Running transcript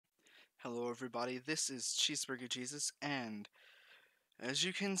Hello everybody, this is Cheeseburger Jesus, and as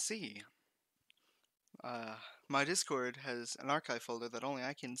you can see, my Discord has an archive folder that only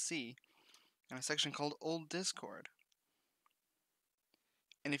I can see, and a section called Old Discord.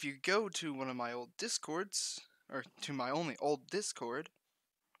 And if you go to one of my old Discords, or to my only old Discord,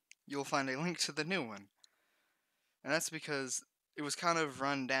 you'll find a link to the new one. And that's because it was kind of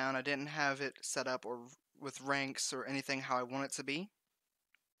run down. I didn't have it set up or with ranks or anything how I want it to be.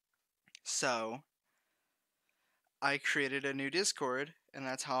 So I created a new Discord, and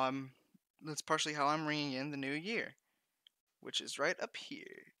that's partially how I'm ringing in the new year, which is right up here,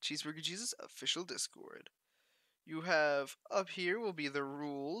 Cheeseburger Jesus official Discord. You have up here will be the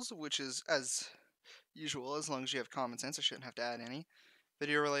rules, which is as usual, as long as you have common sense, I shouldn't have to add any.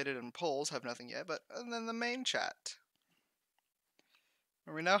 Video related and polls have nothing yet, but and then the main chat.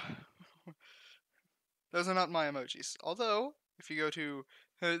 Are we now? Those are not my emojis. Although, if you go to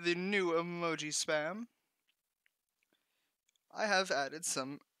the new emoji spam, I have added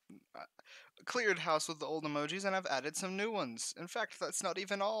some cleared house with the old emojis, and I've added some new ones. In fact, that's not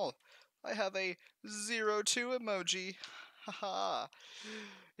even all. I have a 02 emoji. Haha.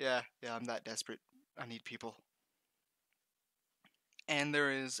 Yeah, I'm that desperate. I need people. And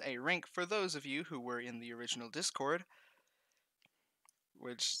there is a rank for those of you who were in the original Discord,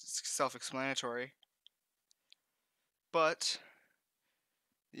 which is self-explanatory. But,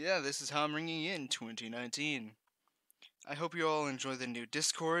 yeah, this is how I'm ringing in 2019. I hope you all enjoy the new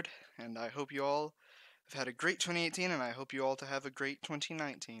Discord, and I hope you all have had a great 2018, and I hope you all to have a great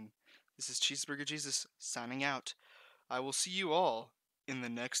 2019. This is Cheeseburger Jesus signing out. I will see you all in the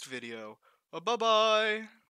next video. Bye-bye!